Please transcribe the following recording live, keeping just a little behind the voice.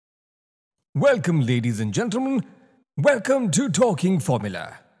Welcome, ladies and gentlemen. Welcome to Talking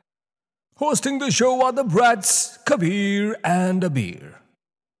Formula. Hosting the show are the brats Kabir and Abir.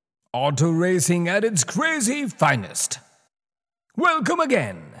 Auto racing at its crazy finest. Welcome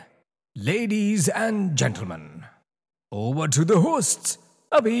again, ladies and gentlemen. Over to the hosts,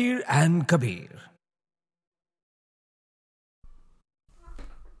 Abir and Kabir.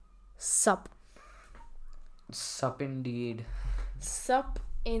 Sup. Sup indeed. Sup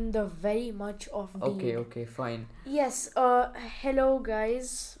in the very much of deed. Okay, fine. Yes, hello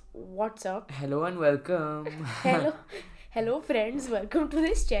guys. What's up? Hello and welcome. Hello friends. Welcome to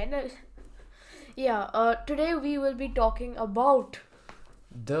this channel. Yeah, today we will be talking about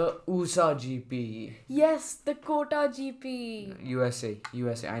The USA GP. yes, the COTA GP.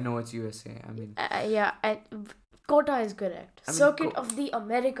 USA. I know it's USA. COTA is correct. I mean, Circuit of the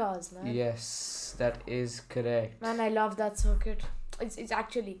Americas, man. Yes, that is correct. Man, I love that circuit. It's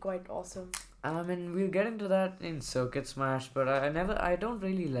actually quite awesome. I mean, we'll get into that in Circuit Smash, but I don't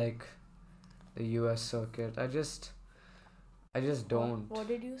really like the US circuit. I just don't. What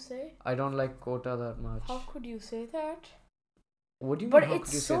did you say? I don't like COTA that much. How could you say that? What do you But mean? How it's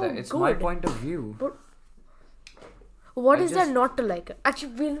could you say so that? It's my good. point of view. What I is there just- not to like?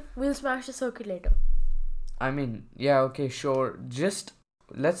 Actually, we'll smash the circuit later. I mean, yeah, okay, sure. Just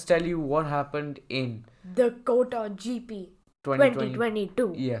let's tell you what happened in The COTA GP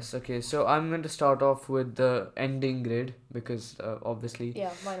 2022. Yes, okay. So I'm going to start off with the ending grid because obviously Yeah,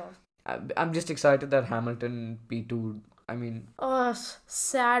 why not? I'm just excited that Hamilton P2. I mean, Oh,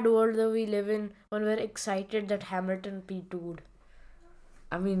 sad world that we live in when we're excited that Hamilton P2'd.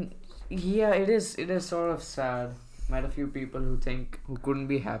 Yeah, it is. It is sort of sad. Met a few people who couldn't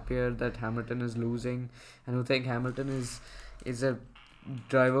be happier that Hamilton is losing, and who think Hamilton is a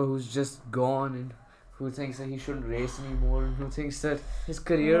driver who's just gone, and who thinks that he shouldn't race anymore, and who thinks that his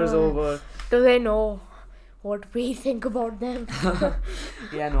career is over. Do they know what we think about them?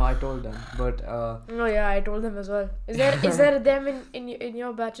 Yeah, no, I told them, but No, yeah, I told them as well. Is there a them in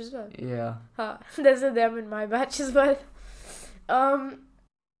your batch as well? yeah. There's a them in my batch as well.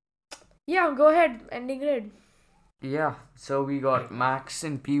 Yeah, go ahead. Ending grid. Yeah, so we got Max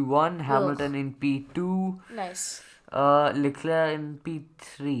in P1, Hamilton in P2, Nice. Leclerc in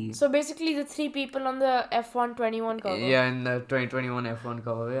P3. So basically, the three people on the F1 21 cover. Yeah, in the 2021 F1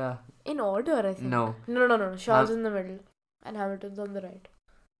 cover, yeah. In order, I think. No. No. Charles in the middle, and Hamilton's on the right.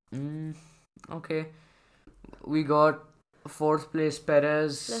 Okay. We got 4th place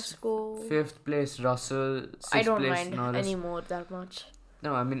Perez, Let's go. 5th place Russell, 6th I don't place mind Norris. anymore that much.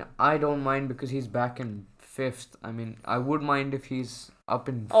 No, I don't mind because he's back in 5th. I would mind if he's up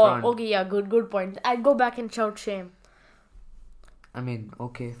in front. Oh, okay, yeah, good point. I'd go back and shout shame.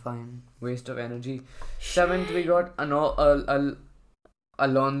 Okay, fine. Waste of energy. 7th, we got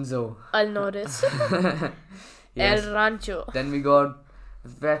Alonso. Al Norris. Yes. El Rancho. Then we got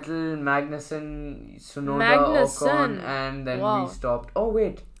Vettel, Magnussen, Tsunoda, Magnussen. Ocon, and then Wow. we stopped. Oh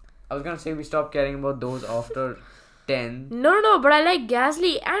wait, I was gonna say we stopped caring about those after 10. No, but I like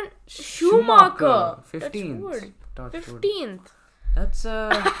Gasly and Schumacher. 15th. Touch wood. 15th.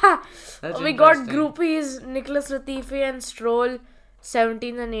 That's We got interesting. groupies Nicholas Latifi and Stroll,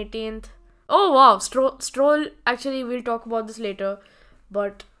 17th and 18th. Oh wow, Stroll. Actually, we'll talk about this later,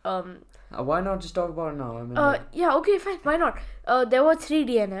 but Why not just talk about it now? yeah, okay, fine. Why not? There were 3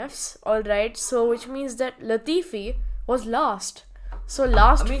 DNFs. All right, so which means that Latifi was last. So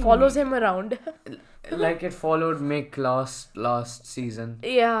last follows him around. like it followed Mick last season.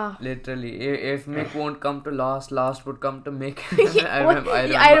 Yeah. Literally, if Mick won't come to last would come to Mick. I remember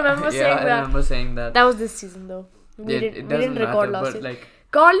saying that. I remember saying that. That was this season though. We It didn't record matter, last but season. like,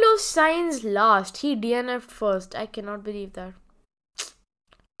 Carlos Sainz last. He DNF'd first. I cannot believe that.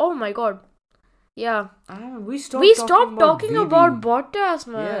 Oh my god. Yeah. we stopped talking VB. about Bottas,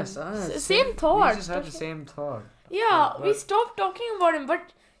 man. Yes, same thought. We just had the same thought. Yeah, But- we stopped talking about him,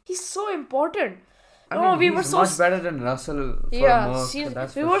 but he's so important. We were were so much better than Russell for Yeah, Merc,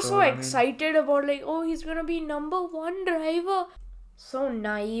 that's we for were sure. so excited about he's gonna be number 1 driver. So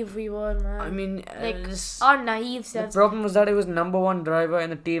naive we were, man. Our naive the selves. problem was that it was number 1 driver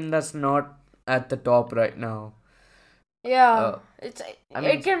in a team that's not at the top right now. Yeah, mean,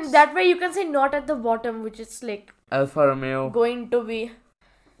 it can that way you can say not at the bottom, which is like Alfa Romeo. going to be.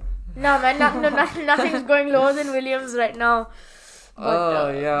 No, man, nothing's going lower than Williams right now.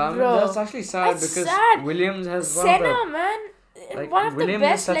 But, bro, that's actually sad that's because sad. Williams has Senna, man, one of Williams the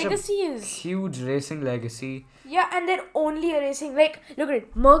has best such a legacies. huge racing legacy. Yeah, and they're only racing. Like, look at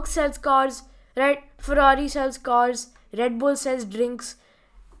it. Merc sells cars, right? Ferrari sells cars. Red Bull sells drinks.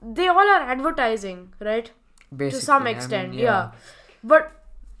 They all are advertising, right? Basically, To some extent, yeah. But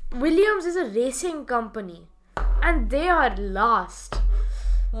Williams is a racing company, and they are last.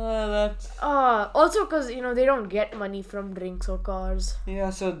 Also because they don't get money from drinks or cars. Yeah,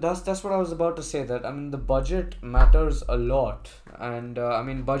 so that's what I was about to say. That I mean, the budget matters a lot, and I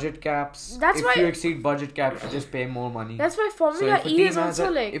mean, budget caps. That's if why- you exceed budget caps, you just pay more money. That's why So Formula if a E team is has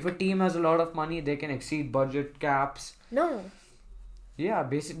also if a team has a lot of money, they can exceed budget caps. no, Yeah,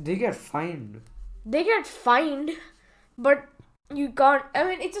 basically they get fined. they get fined, but you can't. I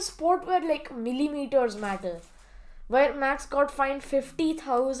mean, it's a sport where like millimeters matter. Where Max got fined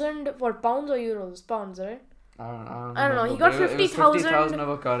 50,000 for pounds or euros? Pounds, right? I don't know, he remember, got but it was 50,000 of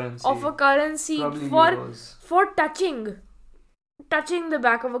a currency. Of a currency Probably for euros. for touching the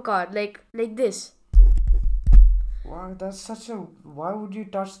back of a car like this. Wow, that's such a. Why would you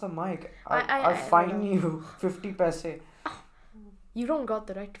touch the mic? I I'll don't fine know. you 50 paise. You don't got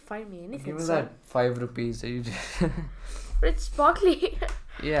the right to fine me anything. Give me sir. that 5 rupees. You just But it's sparkly.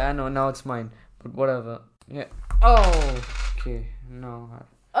 yeah, I know. Now it's mine. But whatever. Yeah. Oh. Okay. No.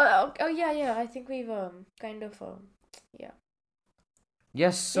 Oh yeah. I think we've kind of yeah.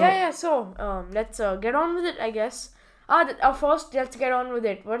 Yes. So. Yeah. So let's get on with it, I guess. First let's get on with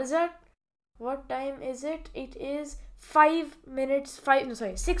it. What is that? What time is it? It is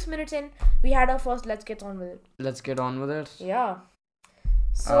 6 minutes in. We had our first. Let's get on with it. Let's get on with it. Yeah.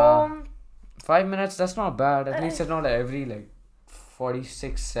 So 5 minutes. That's not bad. At least it's not every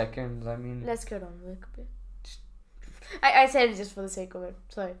 46 seconds. I mean. let's get on with it. I said it just for the sake of it.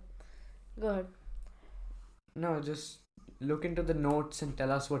 Sorry. Go ahead. No, just look into the notes and tell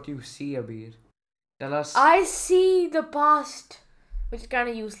us what you see, Abir. Tell us. I see the past, which is kind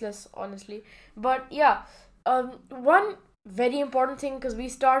of useless, honestly. But yeah, one very important thing, because we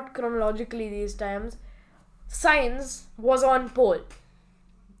start chronologically these times. Sainz was on pole,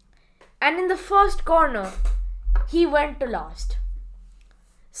 and in the first corner, he went to last.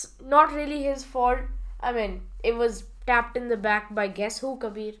 Not really his fault. I mean, it was tapped in the back by guess who,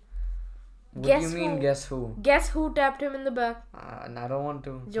 Kabir? What Guess do you mean, who? guess who? Guess who tapped him in the back? I don't want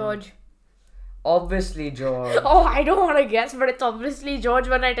to. George. Obviously, George. Oh, I don't want to guess, but it's obviously George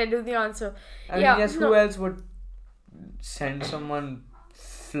when I tell you the answer. I mean, guess who else would send someone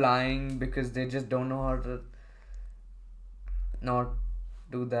flying because they just don't know how to not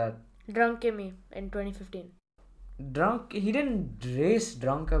do that? Drunk Kimmy in 2015. Drunk? He didn't race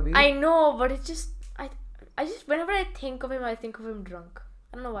drunk, Abhi. I know, but it's just I just whenever I think of him drunk.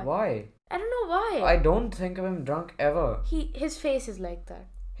 I don't know why. Why? I don't know why. I don't think of him drunk ever. His face is like that.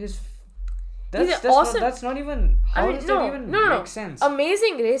 That's awesome. That's not even. How does that even no. make sense?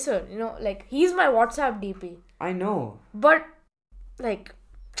 Amazing racer. He's my WhatsApp DP. I know. But he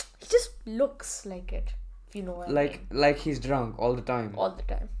just looks like it. If you know what I mean. Like he's drunk all the time. All the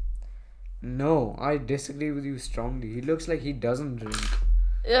time. No, I disagree with you strongly. He looks like he doesn't drink.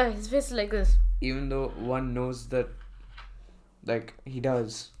 Yeah, his face is like this. Even though one knows that, he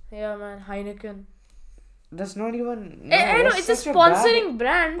does. Yeah, man, Heineken. That's not even. No, I know, that's it's a such sponsoring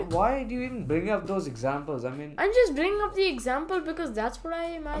brand. Why do you even bring up those examples? I mean, I'm just bringing up the example because that's what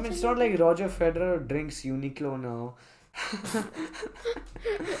I imagine. I mean, it's not like Roger Federer drinks Uniqlo now.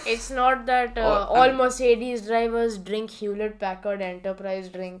 It's not that all Mercedes drivers drink Hewlett Packard Enterprise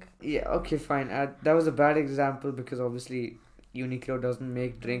drink. Yeah, okay, fine. That was a bad example because obviously Uniqlo doesn't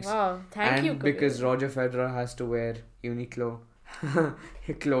make drinks. Wow, thank you. And because Roger Federer has to wear Uniqlo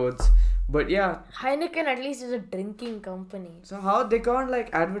clothes. But yeah. Heineken at least is a drinking company. So how they can't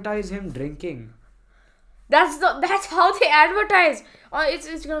advertise him drinking? That's how they advertise.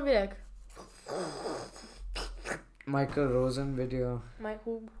 It's gonna be like Michael Rosen video.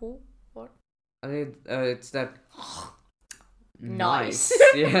 who? What? It's that. Nice.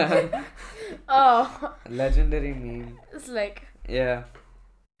 Yeah. Oh. Legendary meme. It's like Yeah.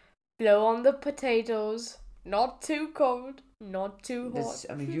 blow on the potatoes. Not too cold. Not too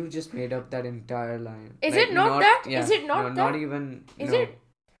hot. You just made up that entire line. Is it not that? Yeah, Is it not that? Not even. Is no. it?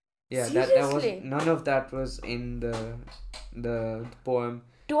 Yeah, that was Seriously? none of that was in the poem.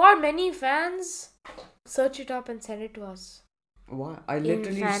 To our many fans, search it up and send it to us. What? I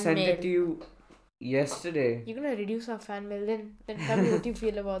literally fan sent mail. it to you yesterday. You're gonna reduce our fan mail, then tell me what you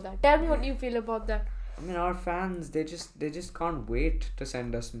feel about that. Tell me what you feel about that. I mean, our fans, they just can't wait to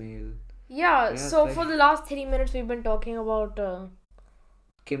send us mail. Yeah, so for the last 3 minutes we've been talking about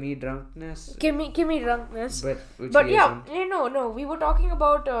Kimmy drunkness. Kimmy drunkness. But yeah, no, we were talking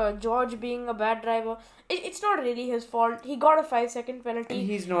about George being a bad driver. It's not really his fault. He got a 5-second penalty. And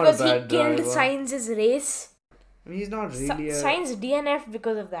he's not a bad driver. Because he killed Sainz's race. I mean, he's not really Sainz DNF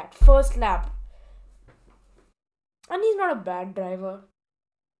because of that. First lap. And he's not a bad driver.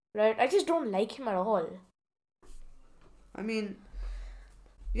 Right? I just don't like him at all. I mean,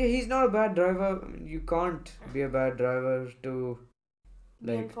 Yeah, he's not a bad driver. I mean, you can't be a bad driver to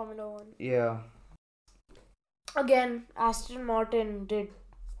Be in like. Formula One. Yeah. Again, Aston Martin did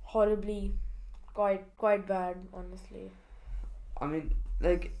horribly, quite bad, honestly. I mean,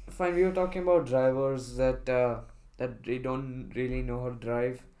 like, fine. We were talking about drivers that they don't really know how to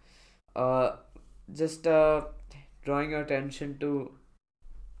drive. Uh, just drawing your attention to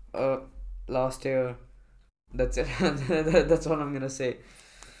uh last year. That's it. That's all I'm gonna say.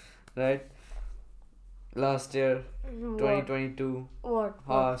 Right. Last year, What? 2022, What?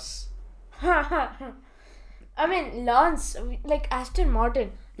 Haas. I mean, Lance, like Aston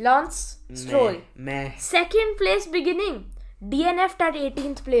Martin, Lance Stroll, Meh. second place beginning, DNF'd at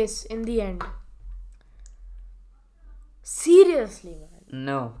 18th place in the end. Seriously, man.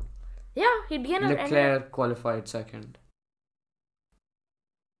 No. Yeah, he DNF'd. Leclerc qualified second.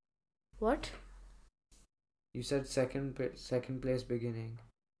 What? You said second place beginning.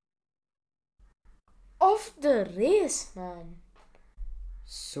 Of the race, man.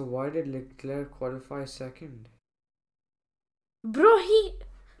 So why did Leclerc qualify second? Bro,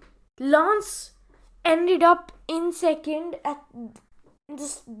 Lance ended up in second at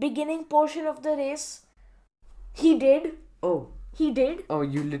this beginning portion of the race. He did. Oh,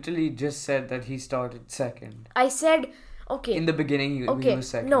 you literally just said that he started second. I said, okay. In the beginning, he was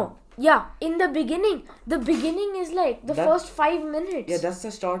second. No. Yeah, in the beginning. The beginning is like the first 5 minutes. Yeah, that's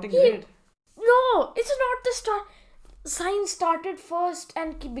the starting grid. No, it's not the start. Sainz started first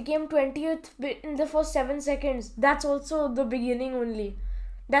and became 20th in the first 7 seconds. That's also the beginning only.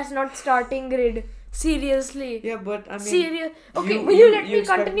 That's not starting grid. Seriously. Yeah, but I mean... Serious. Okay, will you let me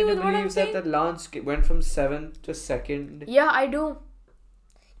continue with what I'm saying? That Lance went from 7th to 2nd? Yeah, I do.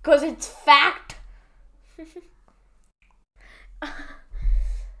 Because it's fact.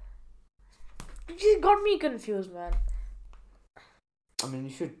 You got me confused, man. I mean, you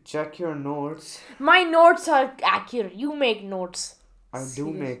should check your notes. My notes are accurate. You make notes. I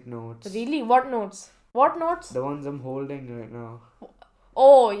do make notes. Really? What notes? What notes? The ones I'm holding right now.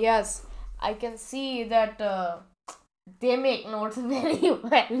 Oh, yes. I can see that they make notes very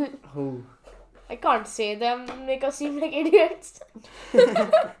well. Who? I can't say them, make us seem like idiots.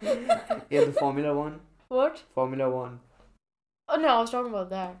 Yeah, the Formula 1. What? Formula 1. Oh, no, I was talking about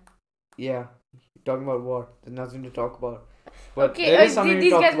that. Yeah. Talking about what? There's nothing to talk about. But Okay, there is something to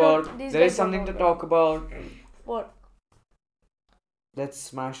these talk guys about. don't- these There guys is don't something know to about talk about. What? Let's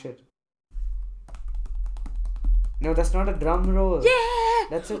smash it. No, that's not a drum roll. Yeah!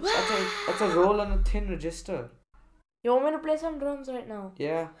 That's a roll on a thin register. You want me to play some drums right now?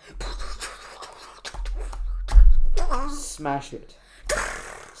 Yeah. Smash it.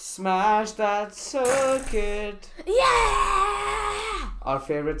 Smash that circuit. Yeah! Our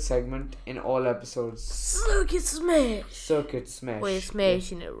favorite segment in all episodes. Circuit smash! Circuit smash. We're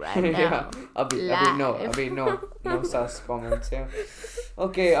smashing it right Yeah. now. Abhi, no sus comments, yeah.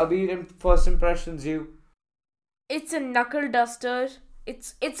 Okay, Abhi, first impressions, you. It's a knuckle duster.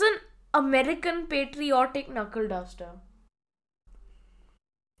 It's an American patriotic knuckle duster.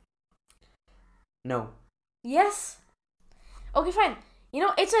 No. Yes. Okay, fine. You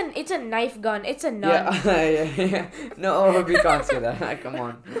know, it's a knife gun. It's a nun. Yeah. No, we can't say that. Come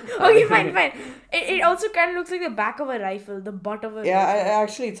on. Okay, fine. It also kind of looks like the back of a rifle, the butt of a Yeah, I rifle.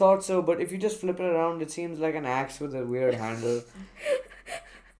 actually thought so, but if you just flip it around, it seems like an axe with a weird handle.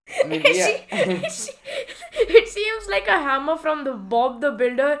 I mean, yeah. It seems like a hammer from the Bob the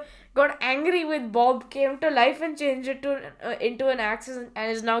Builder got angry with Bob, came to life and changed it into an axe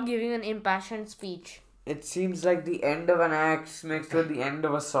and is now giving an impassioned speech. It seems like the end of an axe mixed with the end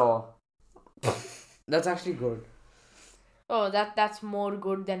of a saw. That's actually good. Oh, that's more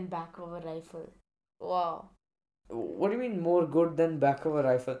good than back of a rifle. Wow. What do you mean more good than back of a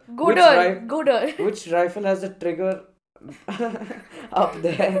rifle? Gooder. Which rifle has the trigger up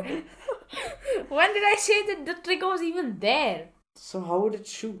there? When did I say that the trigger was even there? So how would it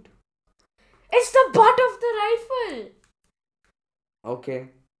shoot? It's the butt of the rifle. Okay.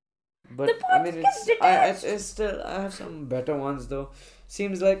 But The I butt mean, gets it's still, I have some better ones though.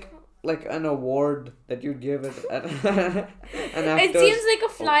 Seems like an award that you'd give it an actor. It seems like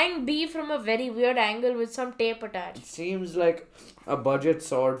a flying bee from a very weird angle with some tape It attached. seems like a budget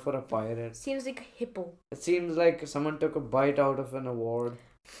sword for a pirate. Seems like a hippo. It seems like someone took a bite out of an award.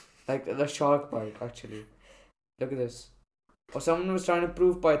 Like the shark bite, actually. Look at this. Or someone was trying to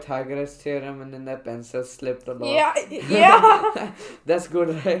prove Pythagoras theorem and then their pencil slipped a lot. Yeah. That's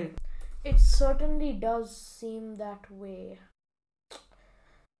good, right? It certainly does seem that way.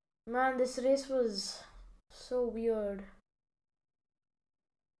 Man, this race was so weird.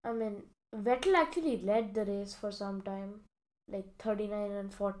 I mean, Vettel actually led the race for some time. like 39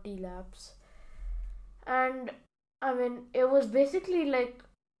 and 40 laps. And I mean, it was basically like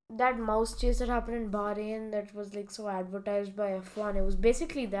that mouse chase that happened in Bahrain that was like so advertised by F1. It was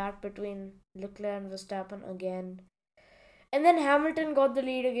basically that between Leclerc and Verstappen again. And then Hamilton got the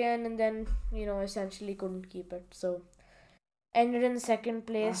lead again and then, essentially couldn't keep it. So ended in second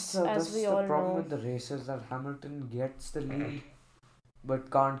place, as we That's the all problem know. with the races, that Hamilton gets the lead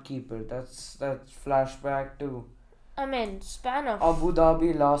but can't keep it. That's flashback to I mean, Abu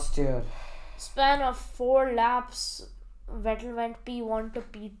Dhabi last year. span of 4 laps, Vettel went P1 to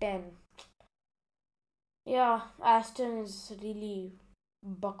P10. Yeah, Aston is really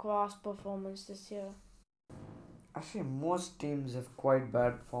bakwas performance this year. Actually, most teams have quite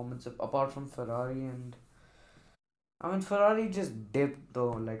bad performance apart from Ferrari, and I mean Ferrari just dipped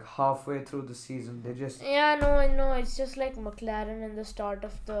though, like halfway through the season. They just Yeah, no, I know. It's just like McLaren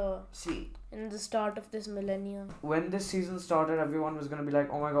see in the start of this millennium. when this season started, everyone was gonna be like,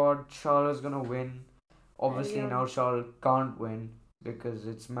 "Oh my God, Charles is gonna win." Obviously, Yeah. now Charles can't win because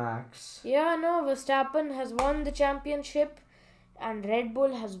it's Max. Yeah, no, Verstappen has won the championship and Red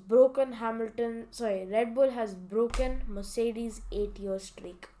Bull has broken Mercedes' 8-year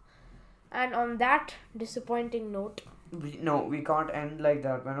streak. And on that disappointing note, We can't end like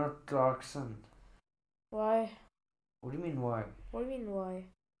that. We're not Clarkson. why? What do you mean why? What do you mean why?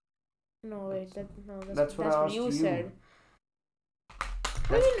 No, wait, That's what I what asked you you. said.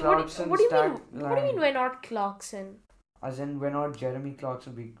 That's What Clarkson's do you mean? tagline. What do you mean we're not Clarkson? As in, we're not Jeremy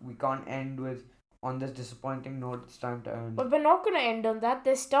Clarkson. We can't end with on this disappointing note. It's time to end. But we're not gonna end on that.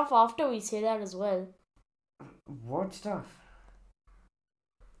 There's stuff after we say that as well. What stuff?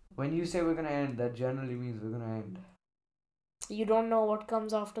 When you say we're gonna end, that generally means we're gonna end. You don't know what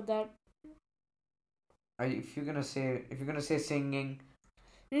comes after that. If you're gonna say singing,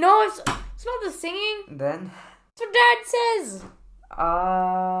 No, it's not the singing. then That's what Dad says.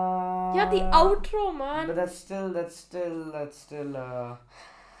 Yeah, the outro, man. But that's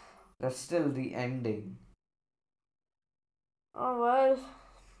still the ending. Oh well.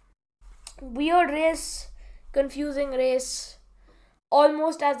 Weird race, confusing race,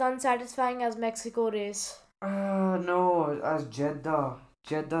 almost as unsatisfying as Mexico race. No, as Jeddah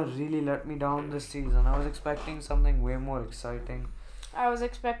really let me down this season. I was expecting something way more exciting. I was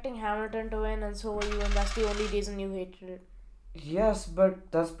expecting Hamilton to win, and so were you, and that's the only reason you hated it. Yes, but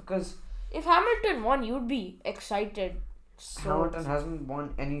that's because If Hamilton won, you'd be excited. So Hamilton hasn't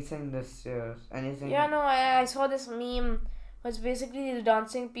won anything this year. Anything. yeah, no, I saw this meme. It's basically the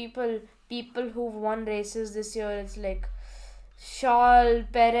dancing people who've won races this year. It's like Charles,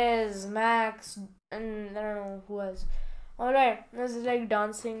 Perez, Max, and I don't know who else. Alright, this is like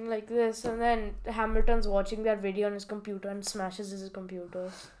dancing like this, and then Hamilton's watching that video on his computer and smashes his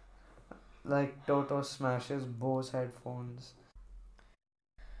computer. Like Toto smashes Bose headphones.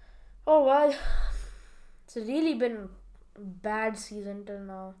 Oh well, it's really been a bad season till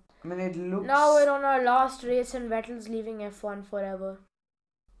now. I mean, it looks. Now we're on our last race and Vettel's leaving F1 forever.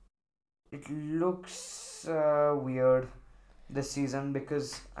 It looks weird this season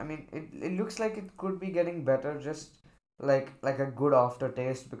because I mean it looks like it could be getting better, just like a good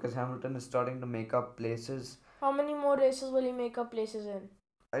aftertaste, because Hamilton is starting to make up places. How many more races will he make up places in?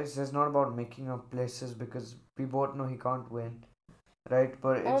 It's not about making up places because we both know he can't win, right?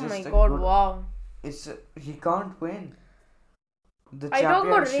 But it's Oh just my a god, good, wow. he can't win the Are you talking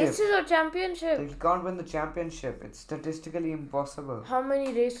about championship. races or championship? He can't win the championship. It's statistically impossible. How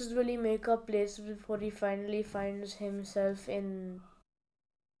many races will he make up places before he finally finds himself in...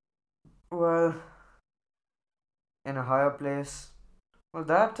 Well, in a higher place. Well,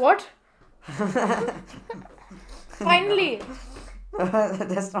 that. What? Finally!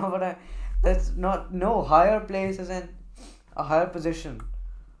 That's not what I. That's not. No, higher place is in a higher position.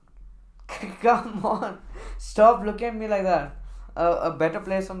 Come on. Stop looking at me like that. A better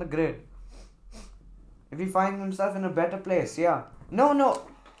place on the grid. If he finds himself in a better place, yeah. No.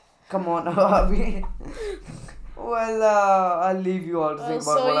 Come on. Well, I'll leave you all to think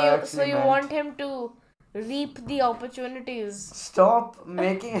about what I actually So you meant. want him to reap the opportunities. Stop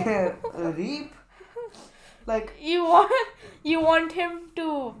making it reap. Like. You want him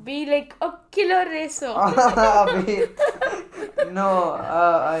to be like a killer racer. No,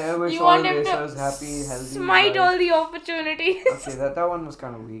 I wish You all want him racers to happy, healthy. smite all the opportunities. Okay, that one was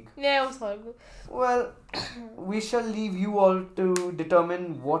kind of weak. Yeah, it was horrible. Well, we shall leave you all to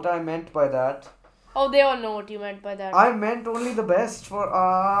determine what I meant by that. Oh, they all know what you meant by that. I meant only the best for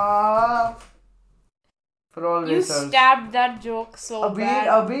all You racers. stabbed that joke so bad.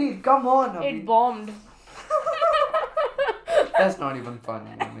 Abid, come on, It Abid. bombed. That's not even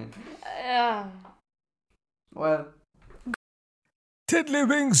funny. I mean, Yeah. well.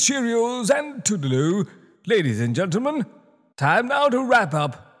 Tiddlywinks, Cheerios, and Toodaloo. Ladies and gentlemen, time now to wrap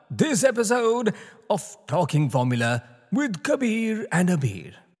up this episode of Talking Formula with Kabir and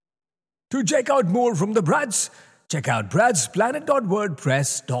Abir. To check out more from the Brats, check out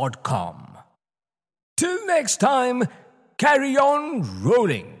bratsplanet.wordpress.com. Till next time, carry on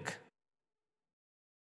rolling.